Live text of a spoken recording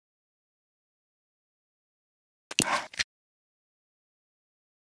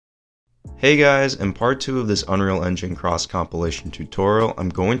Hey guys, in part 2 of this Unreal Engine cross-compilation tutorial, I'm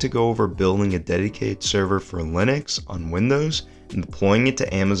going to go over building a dedicated server for Linux on Windows and deploying it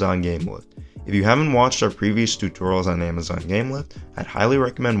to Amazon GameLift. If you haven't watched our previous tutorials on Amazon GameLift, I'd highly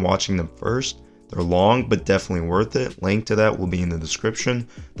recommend watching them first. They're long, but definitely worth it. Link to that will be in the description.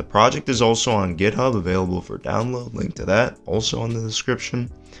 The project is also on GitHub, available for download. Link to that also in the description.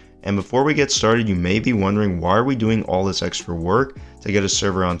 And before we get started, you may be wondering, why are we doing all this extra work to get a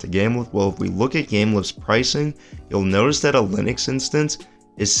server onto GameLift? Well, if we look at GameLift's pricing, you'll notice that a Linux instance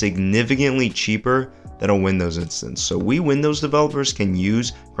is significantly cheaper than a Windows instance. So we Windows developers can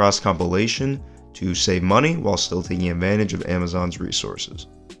use cross-compilation to save money while still taking advantage of Amazon's resources.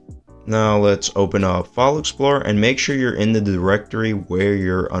 Now let's open up File Explorer and make sure you're in the directory where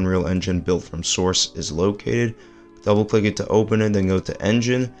your Unreal Engine built from source is located. Double click it to open it, then go to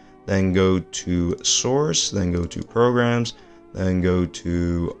Engine, then go to Source, then go to Programs, then go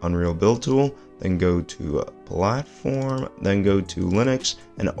to Unreal Build Tool, then go to Platform, then go to Linux,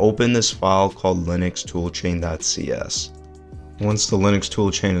 and open this file called linuxtoolchain.cs. Once the Linux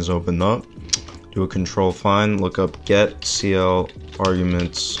toolchain is opened up, do a control find, look up get cl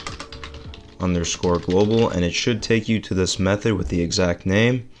arguments _ global, and it should take you to this method with the exact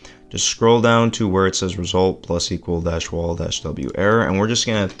name. Just scroll down to where it says result plus equal dash wall dash w error, and we're just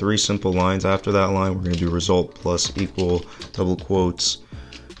gonna have 3 simple lines after that line. We're gonna do result plus equal double quotes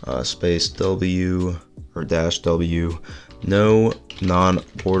space w or dash w, no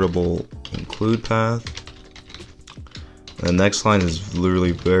non-portable include path. And the next line is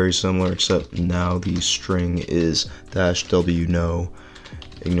literally very similar, except now the string is dash w no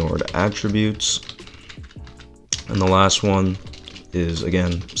ignored attributes. And the last one is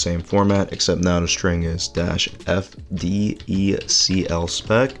again same format, except now the string is dash fdecl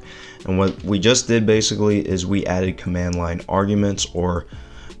spec. And what we just did basically is we added command line arguments or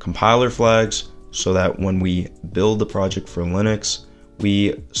compiler flags so that when we build the project for Linux,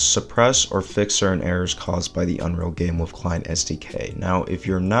 we suppress or fix certain errors caused by the Unreal GameLift Client SDK. Now, if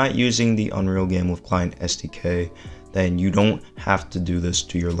you're not using the Unreal GameLift Client SDK, then you don't have to do this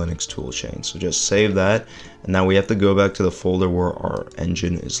to your Linux toolchain. So just save that. And now we have to go back to the folder where our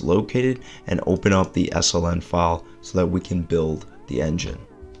engine is located and open up the SLN file so that we can build the engine.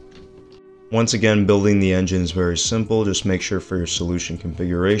 Once again, building the engine is very simple. Just make sure for your solution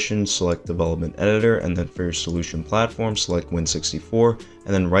configuration, select development editor, and then for your solution platform, select Win64,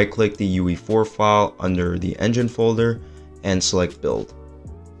 and then right click the UE4 file under the engine folder and select build.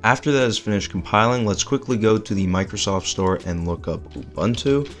 After that is finished compiling, let's quickly go to the Microsoft Store and look up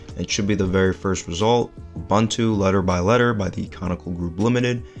Ubuntu. It should be the very first result, Ubuntu letter by the Conical Group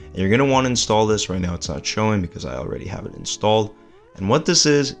Limited. And you're going to want to install this. Right now it's not showing because I already have it installed. And what this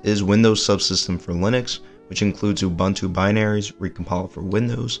is Windows Subsystem for Linux, which includes Ubuntu binaries, recompiled for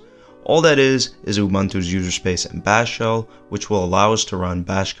Windows. All that is Ubuntu's user space and bash shell, which will allow us to run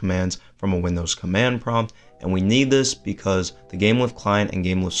bash commands from a Windows command prompt. And we need this because the GameLift Client and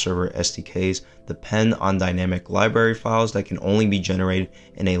GameLift Server SDKs depend on dynamic library files that can only be generated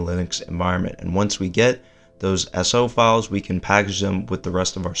in a Linux environment. And once we get those SO files, we can package them with the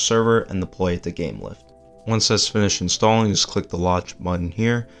rest of our server and deploy it to GameLift. Once that's finished installing, just click the launch button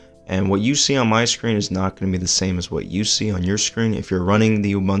here. And what you see on my screen is not going to be the same as what you see on your screen if you're running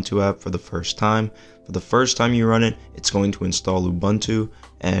the Ubuntu app for the first time. For the first time you run it, it's going to install Ubuntu,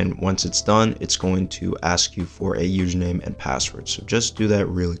 and once it's done, it's going to ask you for a username and password. So just do that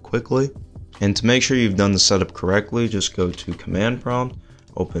really quickly. And to make sure you've done the setup correctly, just go to command prompt,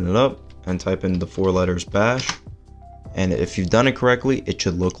 open it up, and type in the 4 letters bash. And if you've done it correctly, it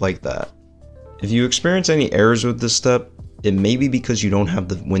should look like that. If you experience any errors with this step, it may be because you don't have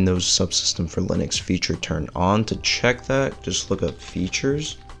the Windows Subsystem for Linux feature turned on. To check that, just look up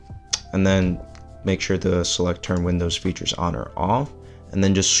features and then make sure to select turn Windows features on or off, and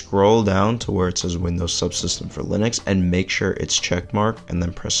then just scroll down to where it says Windows Subsystem for Linux and make sure it's checkmarked and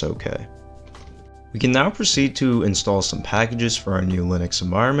then press OK. We can now proceed to install some packages for our new Linux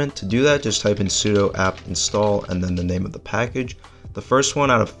environment. To do that, just type in sudo apt install and then the name of the package. The first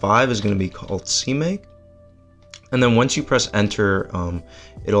one out of 5 is going to be called CMake. And then once you press enter,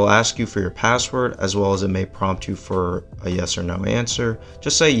 it'll ask you for your password, as well as it may prompt you for a yes or no answer.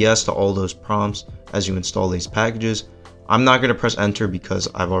 Just say yes to all those prompts as you install these packages. I'm not going to press enter because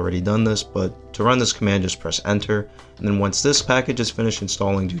I've already done this, but to run this command, just press enter. And then once this package is finished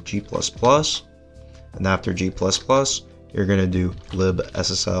installing, do G++. And after G++, you're going to do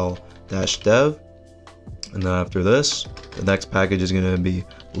libssl-dev. And then after this, the next package is going to be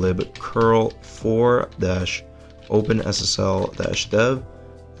libcurl4-openssl-dev.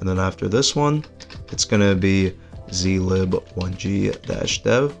 And then after this one, it's going to be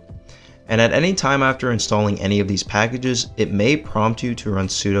zlib1g-dev. And at any time after installing any of these packages, it may prompt you to run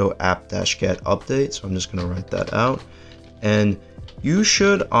sudo apt-get update. So I'm just going to write that out. And you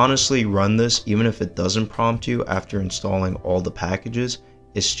should honestly run this even if it doesn't prompt you after installing all the packages.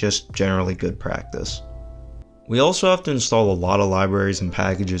 It's just generally good practice. We also have to install a lot of libraries and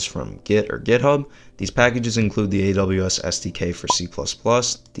packages from Git or GitHub. These packages include the AWS SDK for C++,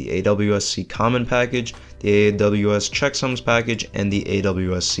 the AWS C Common package, the AWS Checksums package, and the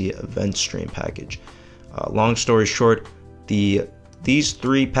AWS C Event Stream package. Long story short, these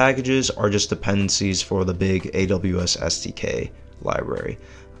three packages are just dependencies for the big AWS SDK library.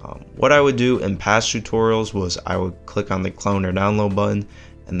 What I would do in past tutorials was I would click on the clone or download button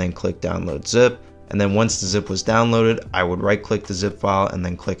and then click download zip. And then once the zip was downloaded, I would right click the zip file and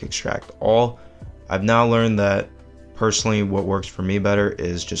then click extract all. I've now learned that personally what works for me better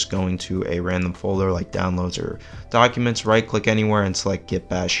is just going to a random folder like downloads or documents, right click anywhere and select git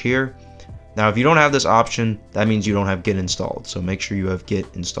bash here. Now if you don't have this option, that means you don't have git installed, so make sure you have git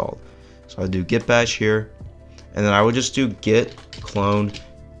installed. So I do git bash here, and then I would just do git clone,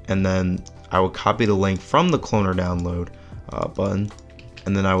 and then I would copy the link from the clone or download button,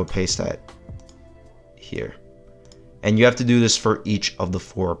 and then I would paste that here. And you have to do this for each of the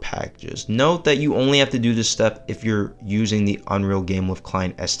 4 packages. Note that you only have to do this step if you're using the Unreal GameLift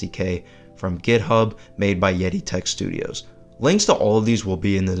Client SDK from GitHub made by Yeti Tech Studios. Links to all of these will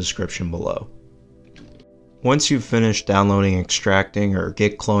be in the description below. Once you've finished downloading, extracting, or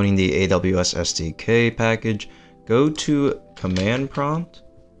git cloning the AWS SDK package, go to command prompt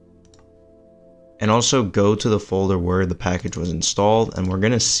and also go to the folder where the package was installed, and we're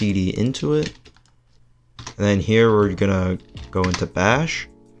going to cd into it. And then here we're going to go into bash,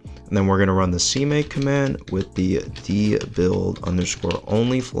 and then we're going to run the cmake command with the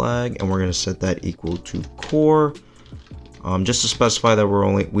dbuild_only flag, and we're going to set that equal to core, just to specify that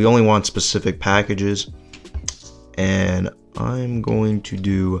we only want specific packages. And I'm going to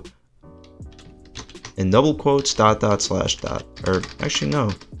do in double quotes dot slash dot, or actually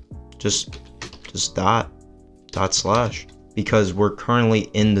no, just dot slash, because we're currently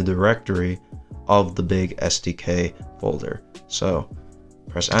in the directory of the big SDK folder. So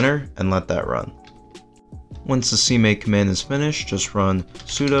press enter and let that run. Once the cmake command is finished, just run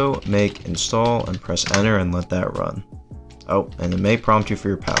sudo make install and press enter and let that run. Oh, and it may prompt you for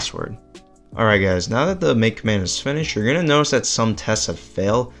your password. Alright guys, now that the make command is finished, you're going to notice that some tests have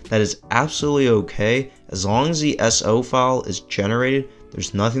failed. That is absolutely okay. As long as the SO file is generated,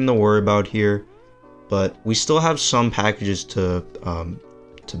 there's nothing to worry about here. But we still have some packages to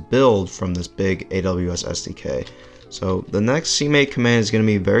build from this big AWS SDK. So the next cmake command is going to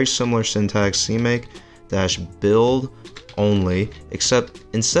be very similar syntax, cmake-build only, except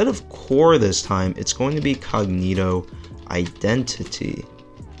instead of core this time, it's going to be cognito identity.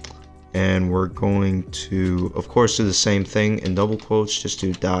 And we're going to, of course, do the same thing in double quotes, just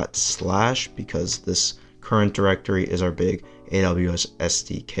do /, because this current directory is our big AWS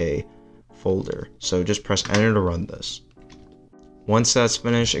SDK folder. So just press enter to run this. Once that's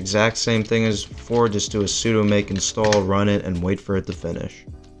finished, exact same thing as before, just do a sudo make install, run it, and wait for it to finish.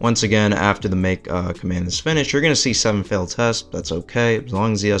 Once again, after the make command is finished, you're going to see 7 failed tests. That's okay. As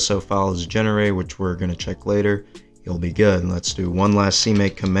long as the SO file is generated, which we're going to check later, you'll be good. Let's do one last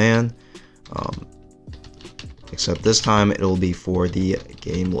cmake command, except this time it'll be for the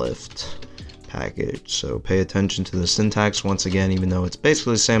GameLift package. So pay attention to the syntax once again, even though it's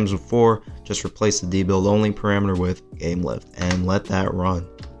basically the same as before, just replace the dbuild only parameter with GameLift and let that run.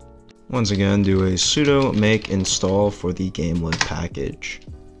 Once again, do a sudo make install for the GameLift package.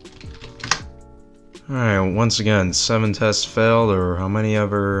 Alright, once again, 7 tests failed, or how many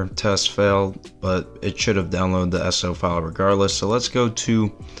ever tests failed, but it should have downloaded the SO file regardless. So let's go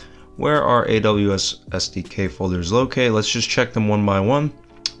to where our AWS SDK folder is located. Let's just check them one by one.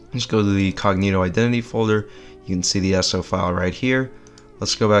 Let's go to the cognito identity folder. You can see the SO file right here.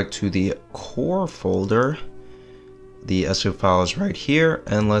 Let's go back to the core folder. The SO file is right here,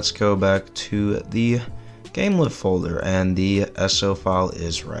 and let's go back to the GameLift folder, and the SO file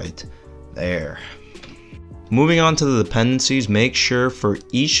is right there. Moving on to the dependencies, make sure for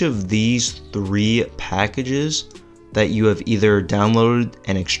each of these 3 packages that you have either downloaded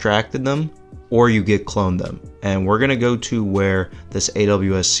and extracted them, or you git cloned them. And we're gonna go to where this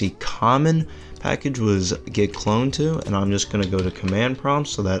AWS C Common package was git cloned to, and I'm just gonna go to command prompt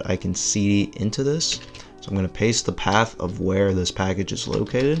so that I can cd into this. So I'm gonna paste the path of where this package is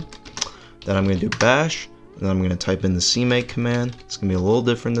located. Then I'm gonna do bash, and then I'm gonna type in the cmake command. It's gonna be a little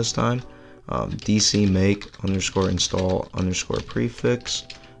different this time. dcmake_install_prefix.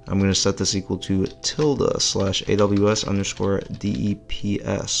 I'm going to set this equal to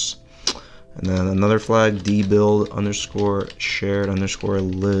 /AWS_deps. and then another flag, dbuild underscore shared underscore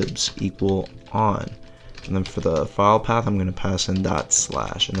libs equal on. And then for the file path, I'm going to pass in /,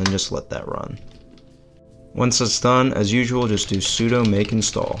 and then just let that run. Once it's done, as usual, just do sudo make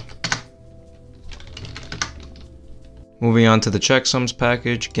install. Moving on to the checksums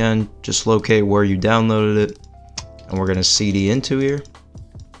package, again, just locate where you downloaded it, and we're going to cd into here.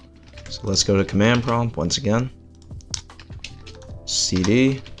 So let's go to command prompt once again,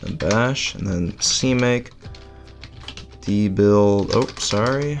 cd, and bash, and then cmake,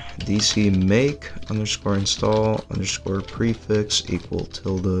 dc make underscore install underscore prefix equal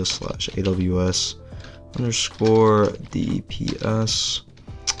tilde /aws underscore dps,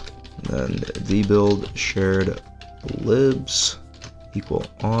 and then dbuild shared libs equal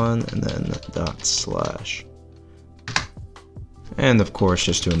on, and then /. And of course,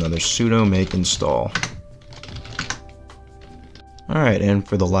 just do another sudo make install. Alright, and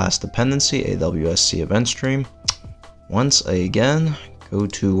for the last dependency, AWSC event stream, once again, go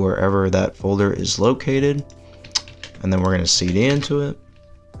to wherever that folder is located, and then we're going to cd into it,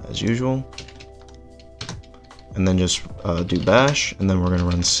 as usual. And then just do bash, and then we're going to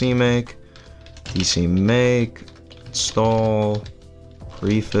run cmake, dc make, install,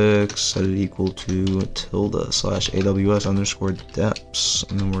 prefix, set it equal to tilde /aws underscore deps,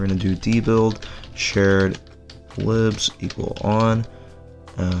 and then we're going to do dbuild shared libs equal on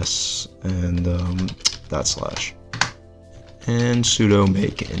s and /, and sudo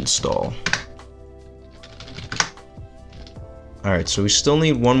make install. Alright, so we still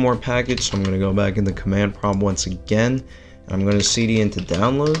need one more package, so I'm going to go back in the command prompt once again, and I'm going to cd into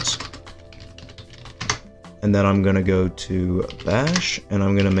downloads, and then I'm going to go to bash, and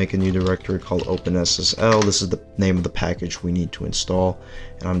I'm going to make a new directory called openSSL. This is the name of the package we need to install,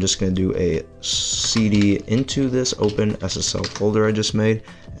 and I'm just going to do a cd into this openSSL folder I just made,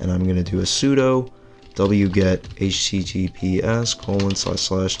 and I'm going to do a sudo wget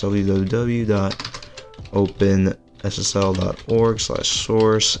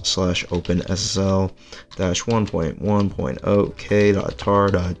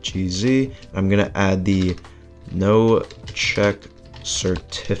I'm going to add the no check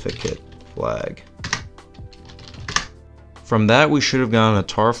certificate flag. From that, we should have gotten a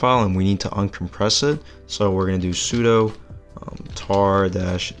tar file, and we need to uncompress it. So we're going to do sudo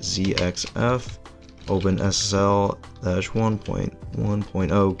tar-zxf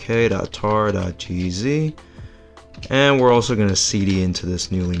openssl-1.1.0k.tar.gz, and we're also going to cd into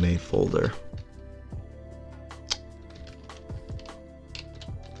this newly made folder.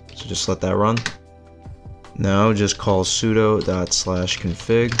 So just let that run. Now just call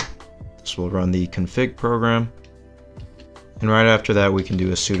sudo./config. This will run the config program, and right after that we can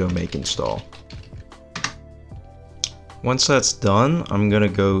do a sudo make install. Once that's done, I'm going to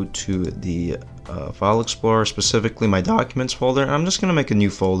go to the File Explorer, specifically my Documents folder, and I'm just going to make a new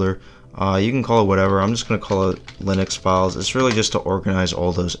folder. You can call it whatever. I'm just going to call it Linux files. It's really just to organize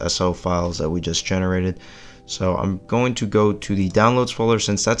all those SO files that we just generated. So I'm going to go to the Downloads folder,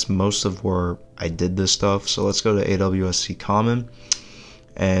 since that's most of where I did this stuff. So let's go to AWSC common,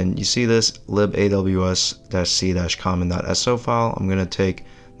 and you see this libaws-c-common.so file. I'm going to take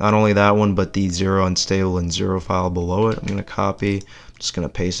not only that one, but the 0 unstable and 0 file below it. I'm going to copy, I'm just going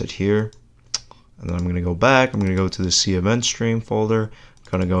to paste it here, and then I'm going to go back. I'm going to go to the C event stream folder. I'm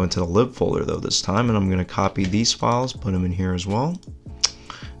going to go into the lib folder though this time, and I'm going to copy these files, put them in here as well.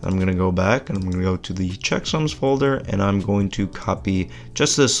 And I'm going to go back, and I'm going to go to the checksums folder, and I'm going to copy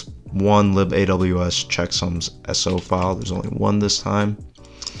just this one libaws checksums so file. There's only one this time.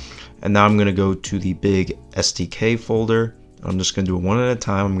 And now I'm going to go to the big SDK folder. I'm just going to do it one at a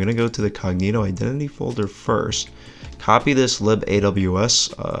time. I'm going to go to the Cognito Identity folder first, copy this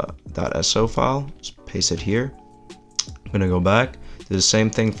libaws.so file, just paste it here. I'm going to go back, do the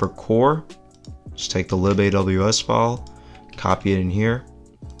same thing for core, just take the libaws file, copy it in here,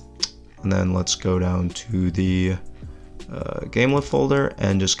 and then let's go down to the GameLift folder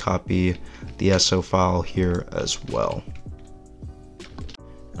and just copy the SO file here as well.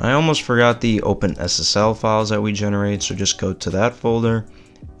 I almost forgot the OpenSSL files that we generate, so just go to that folder,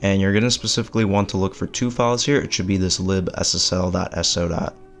 and you're going to specifically want to look for two files here. It should be this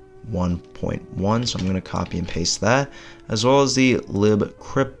libssl.so.1.1, so I'm going to copy and paste that, as well as the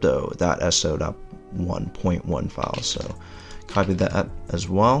libcrypto.so.1.1 file. So copy that as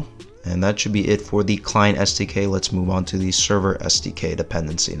well, and that should be it for the client SDK. Let's move on to the server SDK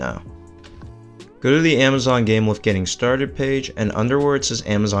dependency now. Go to the Amazon GameLift Getting Started page, and under where it says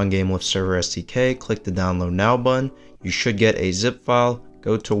Amazon GameLift Server SDK, click the Download Now button. You should get a zip file.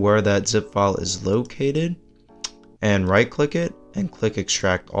 Go to where that zip file is located, and right click it, and click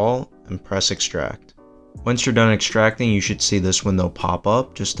Extract All, and press extract. Once you're done extracting, you should see this window pop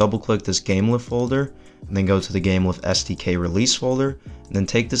up. Just double click this GameLift folder and then go to the GameLift SDK release folder, and then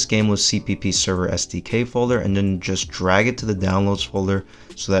take this GameLift CPP server SDK folder and then just drag it to the downloads folder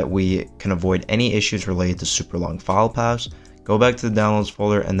so that we can avoid any issues related to super long file paths. Go back to the downloads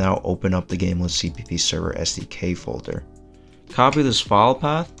folder and now open up the GameLift CPP server SDK folder. Copy this file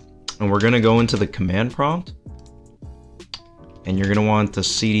path and we're going to go into the command prompt, and you're going to want to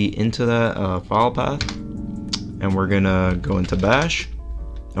cd into that file path, and we're going to go into bash,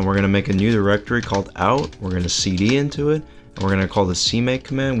 and we're going to make a new directory called out. We're going to cd into it, and we're going to call the cmake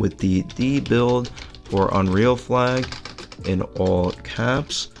command with the dbuild for Unreal flag in all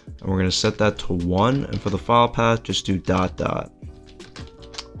caps, and we're going to set that to 1, and for the file path just do ...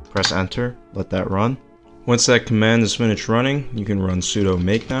 Press enter, let that run. Once that command is finished running, you can run sudo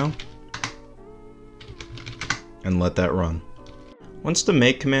make now and let that run. Once the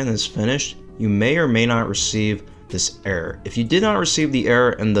make command is finished, you may or may not receive this error. If you did not receive the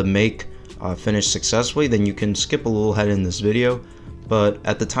error and the make finished successfully, then you can skip a little ahead in this video. But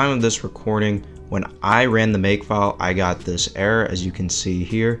at the time of this recording, when I ran the make file, I got this error, as you can see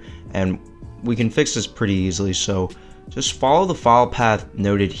here, and we can fix this pretty easily. So just follow the file path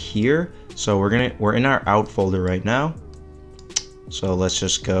noted here. So we're in our out folder right now. So let's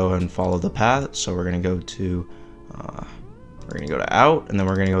just go and follow the path. So we're gonna go to out, and then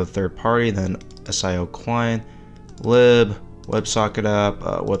we're gonna go to third party, then SIO client, lib, WebSocket app,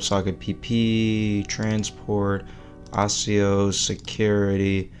 WebSocket PP, transport, ASIO,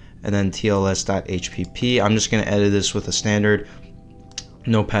 security, and then tls.hpp. I'm just gonna edit this with a standard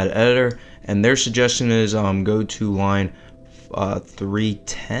notepad editor, and their suggestion is go to line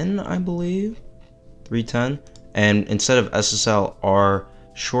 310, I believe, 310, and instead of SSL_R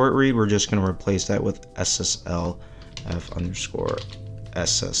short read, we're just gonna replace that with SSL_SSL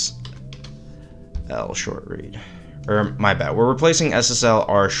short read. Or my bad, we're replacing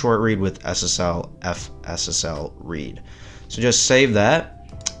SSL_R short read with SSL_FSSL read. So just save that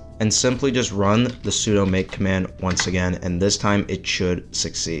and simply just run the sudo make command once again, and this time it should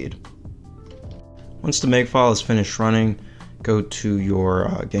succeed. Once the make file is finished running, go to your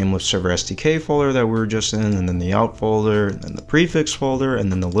GameLift server SDK folder that we were just in, and then the out folder, and then the prefix folder,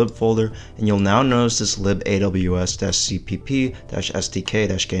 and then the lib folder, and you'll now notice this lib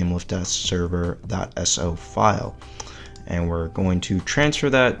aws-cpp-sdk-gamelift-server.so file. And we're going to transfer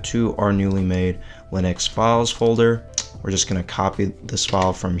that to our newly made Linux files folder. We're just going to copy this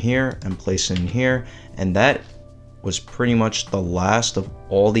file from here and place it in here, and that was pretty much the last of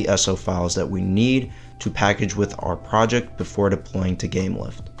all the SO files that we need to package with our project before deploying to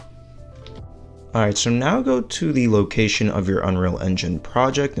GameLift. Alright, so now go to the location of your Unreal Engine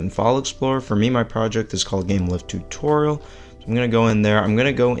project in File Explorer. For me, my project is called GameLift Tutorial. So I'm going to go in there, I'm going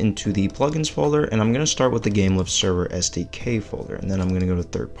to go into the plugins folder, and I'm going to start with the GameLift Server SDK folder. And then I'm going to go to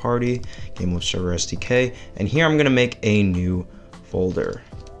third party, GameLift Server SDK, and here I'm going to make a new folder.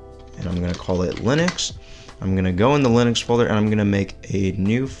 And I'm going to call it Linux. I'm going to go in the Linux folder and I'm going to make a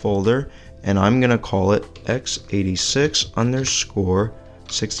new folder, and I'm going to call it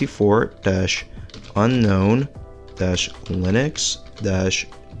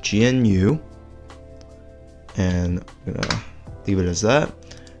x86_unknown-linux-gnu, and I'm going to leave it as that.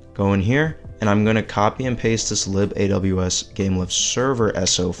 Go in here and I'm going to copy and paste this lib aws GameLift server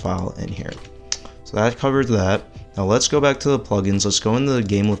SO file in here. So that covers that. Now let's go back to the plugins. Let's go into the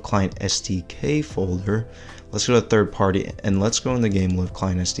GameLift Client SDK folder. Let's go to third party and let's go in the GameLift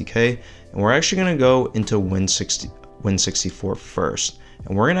Client SDK. And we're actually going to go into Win64 first.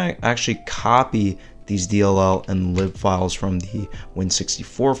 And we're going to actually copy these DLL and lib files from the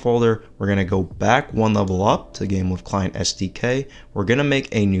Win64 folder. We're going to go back one level up to GameLift Client SDK. We're going to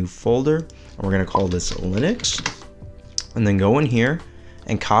make a new folder, and we're going to call this Linux. And then go in here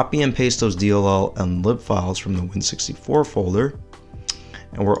and copy and paste those DLL and lib files from the Win64 folder.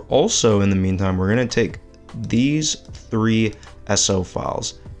 And we're also, in the meantime, we're going to take these three SO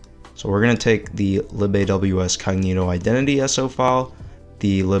files. So we're going to take the libaws cognito identity SO file,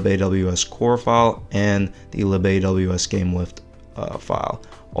 the libaws core file, and the libaws GameLift file.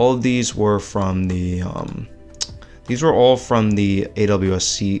 All of these were from the these were all from the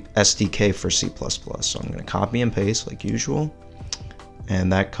AWS SDK for C++. So I'm going to copy and paste like usual,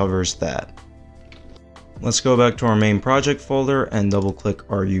 and that covers that. Let's go back to our main project folder and double click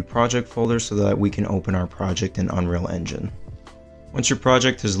our U project folder so that we can open our project in Unreal Engine. Once your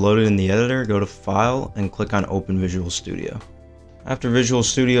project is loaded in the editor, go to File and click on Open Visual Studio. After Visual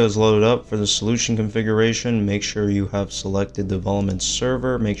Studio is loaded up, for the solution configuration, make sure you have selected development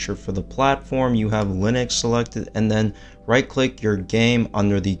server, make sure for the platform you have Linux selected, and then right click your game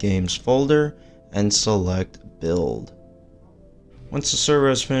under the games folder and select build. Once the server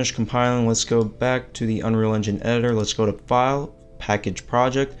has finished compiling, let's go back to the Unreal Engine editor. Let's go to File, Package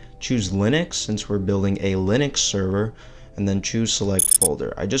Project, choose Linux since we're building a Linux server, and then choose Select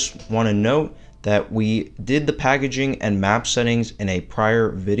Folder. I just want to note that we did the packaging and map settings in a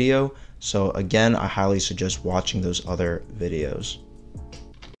prior video, so again, I highly suggest watching those other videos.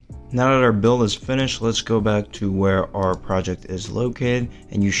 Now that our build is finished, let's go back to where our project is located,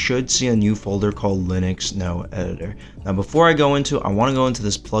 and you should see a new folder called Linux No Editor. Now before I want to go into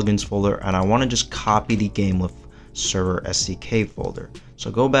this plugins folder, and I want to just copy the GameLift Server SDK folder.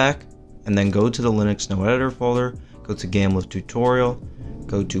 So go back and then go to the Linux No Editor folder, go to GameLift Tutorial,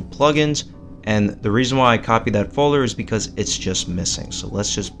 go to plugins, and the reason why I copied that folder is because it's just missing. So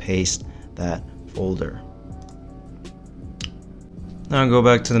let's just paste that folder. Now go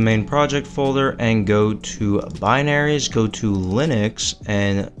back to the main project folder and go to binaries, go to Linux,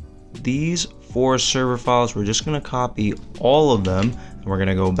 and these 4 server files, we're just going to copy all of them, and we're going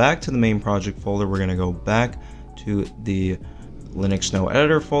to go back to the main project folder. We're going to go back to the Linux No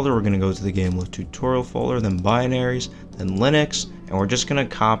Editor folder, we're going to go to the GameLift Tutorial folder, then binaries, then Linux, and we're just going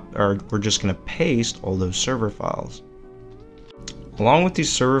to paste all those server files. Along with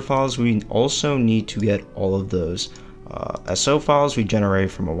these server files, we also need to get all of those SO files we generated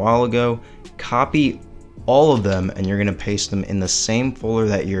from a while ago. Copy all of them, and you're going to paste them in the same folder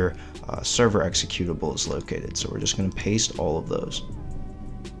that your server executable is located. So we're just going to paste all of those.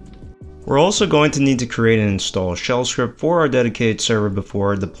 We're also going to need to create and install a shell script for our dedicated server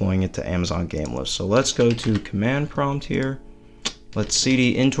before deploying it to Amazon GameLift. So let's go to command prompt here. Let's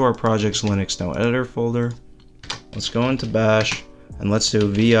cd into our project's Linux No Editor folder. Let's go into bash and let's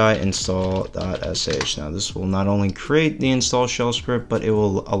do vi install.sh. Now this will not only create the install shell script, but it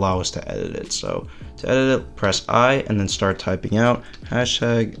will allow us to edit it. So to edit it, press I and then start typing out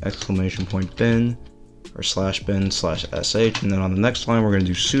hashtag !bin or /bin/sh, and then on the next line we're going to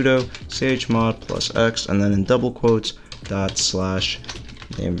do sudo chmod +x, and then in double quotes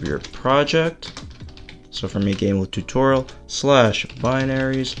 ./name of your project. So for me, GameLift Tutorial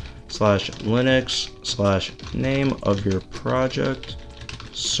 /binaries /linux /name of your project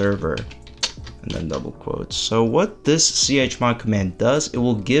server, and then double quotes. So what this chmod command does, it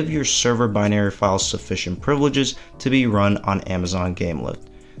will give your server binary files sufficient privileges to be run on Amazon GameLift.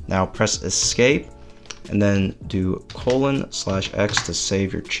 Now press escape and then do :/x to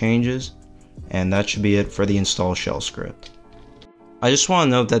save your changes, and that should be it for the install shell script. I just want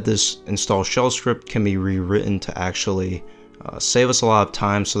to note that this install shell script can be rewritten to actually save us a lot of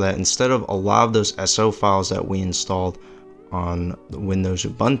time, so that instead of a lot of those SO files that we installed on the Windows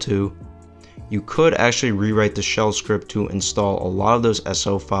Ubuntu, you could actually rewrite the shell script to install a lot of those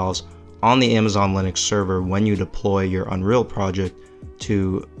SO files on the Amazon Linux server when you deploy your Unreal project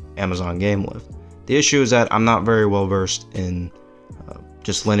to Amazon GameLift. The issue is that I'm not very well versed in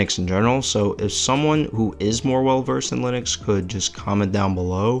just Linux in general, so if someone who is more well versed in Linux could just comment down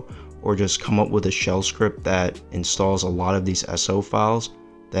below or just come up with a shell script that installs a lot of these SO files,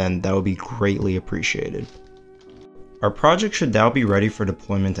 then that would be greatly appreciated. Our project should now be ready for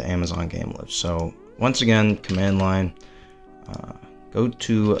deployment to Amazon GameLift. So once again, command line, go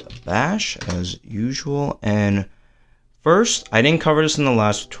to bash as usual, and first, I didn't cover this in the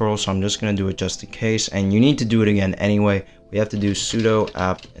last tutorial, so I'm just going to do it just in case, and you need to do it again anyway. We have to do sudo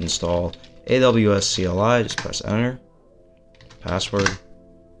apt install AWS CLI, just press enter, password.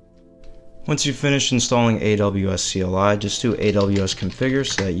 Once you finish installing AWS CLI, just do AWS configure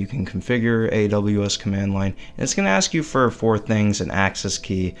so that you can configure AWS command line, and it's going to ask you for 4 things: an access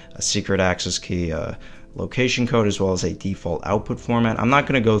key, a secret access key, a location code, as well as a default output format. I'm not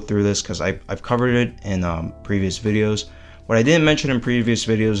going to go through this because I've covered it in previous videos. What I didn't mention in previous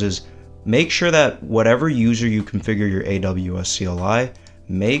videos is make sure that whatever user you configure your AWS CLI,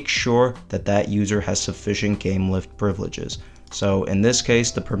 make sure that that user has sufficient GameLift privileges. So in this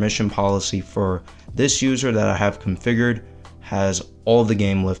case, the permission policy for this user that I have configured has all the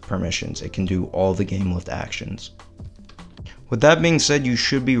GameLift permissions. It can do all the GameLift actions. With that being said, you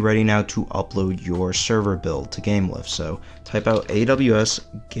should be ready now to upload your server build to GameLift. So type out AWS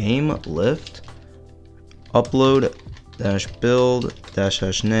GameLift upload -build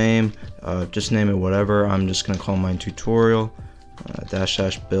 -name, just name it whatever. I'm just going to call mine tutorial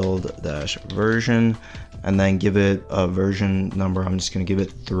 --build -version, and then give it a version number. I'm just going to give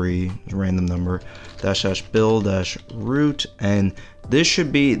it 3, random number, --build -root, and this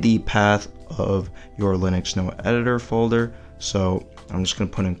should be the path of your Linux No Editor folder. So I'm just going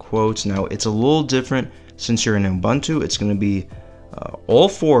to put in quotes. Now it's a little different since you're in Ubuntu. It's going to be all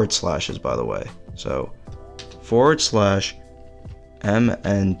forward slashes, by the way. So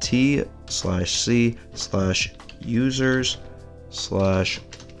 /mnt/c/users/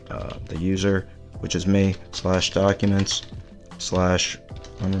 the user, which is me, /documents/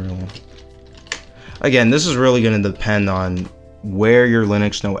 Unreal. Again, this is really going to depend on where your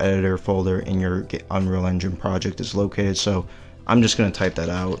Linux no editor folder in your Unreal Engine project is located. So I'm just going to type that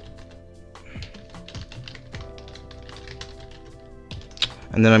out.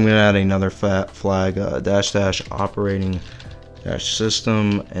 And then I'm going to add another flag, -- operating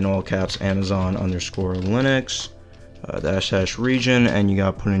system, in all caps, Amazon _Linux, -- region, and you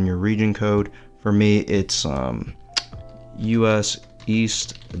got to put in your region code. For me, it's US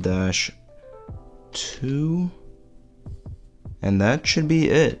East -2, and that should be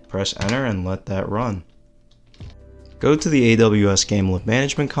it. Press enter and let that run. Go to the AWS GameLift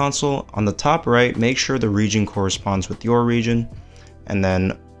Management Console. On the top right, make sure the region corresponds with your region, and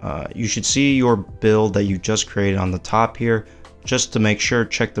then you should see your build that you just created on the top here. Just to make sure,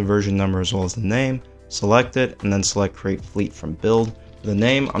 check the version number as well as the name, select it, and then select create fleet from build. For the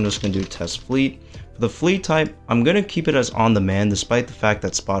name, I'm just going to do test fleet. For the fleet type, I'm going to keep it as on-demand, despite the fact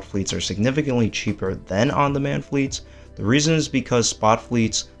that spot fleets are significantly cheaper than on-demand fleets. The reason is because spot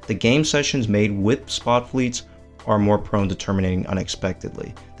fleets, the game sessions made with spot fleets, are more prone to terminating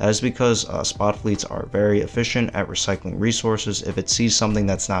unexpectedly. That is because spot fleets are very efficient at recycling resources. If it sees something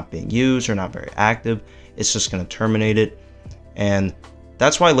that's not being used or not very active, it's just going to terminate it. And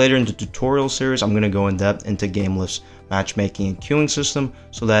that's why later in the tutorial series, I'm going to go in depth into GameLift's matchmaking and queuing system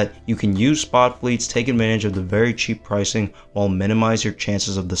so that you can use spot fleets, take advantage of the very cheap pricing while minimize your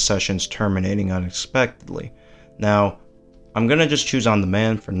chances of the sessions terminating unexpectedly. Now, I'm going to just choose on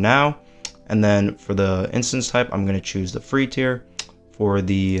demand for now. And then for the instance type, I'm going to choose the free tier. For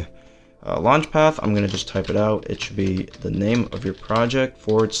the launch path, I'm going to just type it out. It should be the name of your project /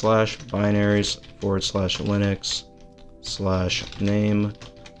 binaries / Linux / name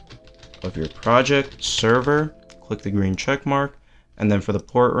of your project server. Click the green check mark. And then for the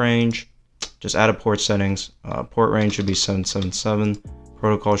port range, just add a port settings. Port range should be 777.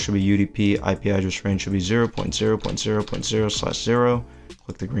 Protocol should be UDP. IP address range should be 0.0.0.0/0.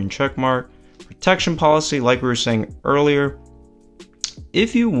 Click the green check mark. Protection policy, like we were saying earlier,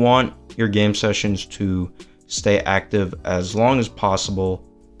 if you want your game sessions to stay active as long as possible,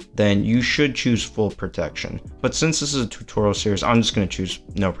 then you should choose full protection. But since this is a tutorial series, I'm just going to choose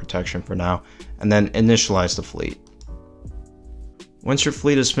no protection for now, and then initialize the fleet. Once your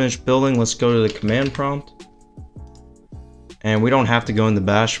fleet is finished building, let's go to the command prompt. And we don't have to go into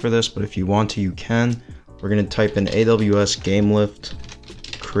bash for this, but if you want to, you can. We're going to type in AWS GameLift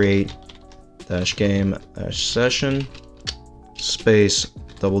create -game -session space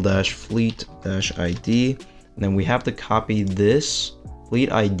 /fleet -id, and then we have to copy this fleet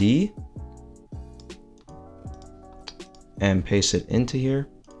ID and paste it into here.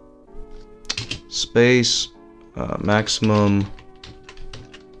 Space maximum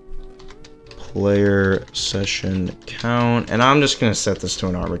player session count, and I'm just going to set this to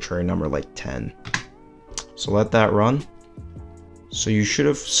an arbitrary number like 10. So let that run. So you should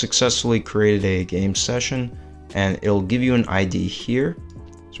have successfully created a game session, and it'll give you an ID here.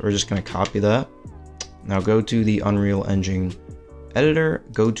 So we're just going to copy that. Now go to the Unreal Engine editor,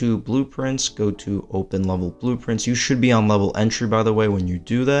 go to blueprints, go to open level blueprints. You should be on level entry, by the way, when you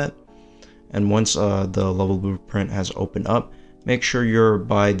do that. And once the level blueprint has opened up, make sure you're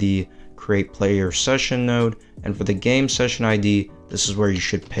by the create player session node, and for the game session ID, this is where you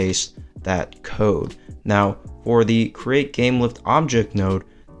should paste that code. Now for the create GameLift object node,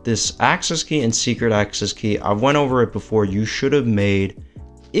 this access key and secret access key, I've went over it before. You should have made,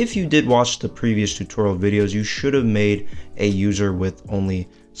 if you did watch the previous tutorial videos, you should have made a user with only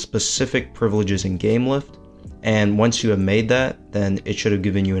specific privileges in GameLift. And once you have made that, then it should have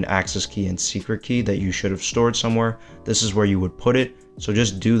given you an access key and secret key that you should have stored somewhere. This is where you would put it. So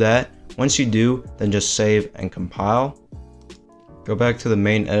just do that. Once you do, then just save and compile. Go back to the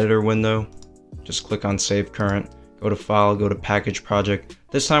main editor window. Just click on save current. Go to file, go to package project.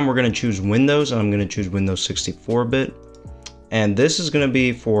 This time we're going to choose Windows, and I'm going to choose Windows 64-bit. And this is going to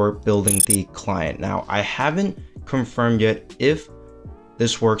be for building the client. Now, I haven't confirmed yet if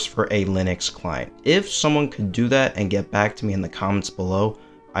this works for a Linux client. If someone could do that and get back to me in the comments below,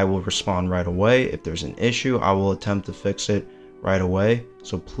 I will respond right away. If there's an issue, I will attempt to fix it right away.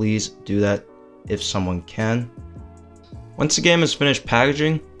 So please do that if someone can. Once the game is finished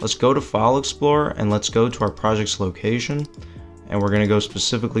packaging, let's go to File Explorer and let's go to our project's location. and we're going to go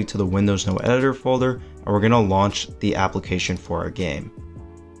specifically to the Windows No Editor folder, and we're going to launch the application for our game.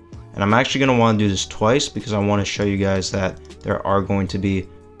 And I'm actually going to want to do this twice because I want to show you guys that there are going to be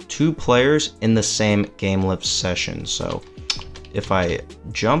 2 players in the same GameLift session. So if I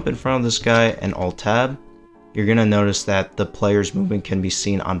jump in front of this guy and Alt-Tab, you're going to notice that the player's movement can be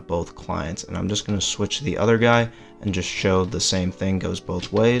seen on both clients. And I'm just going to switch to the other guy and just show the same thing goes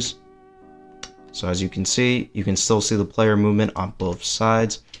both ways. So as you can see, you can still see the player movement on both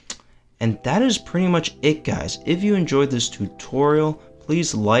sides. And that is pretty much it, guys. If you enjoyed this tutorial,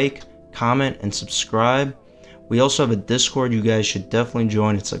 please like, comment, and subscribe. We also have a Discord you guys should definitely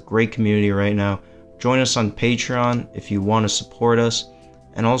join. It's a great community right now. Join us on Patreon if you want to support us.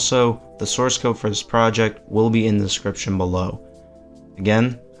 And also, the source code for this project will be in the description below.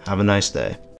 Again, have a nice day.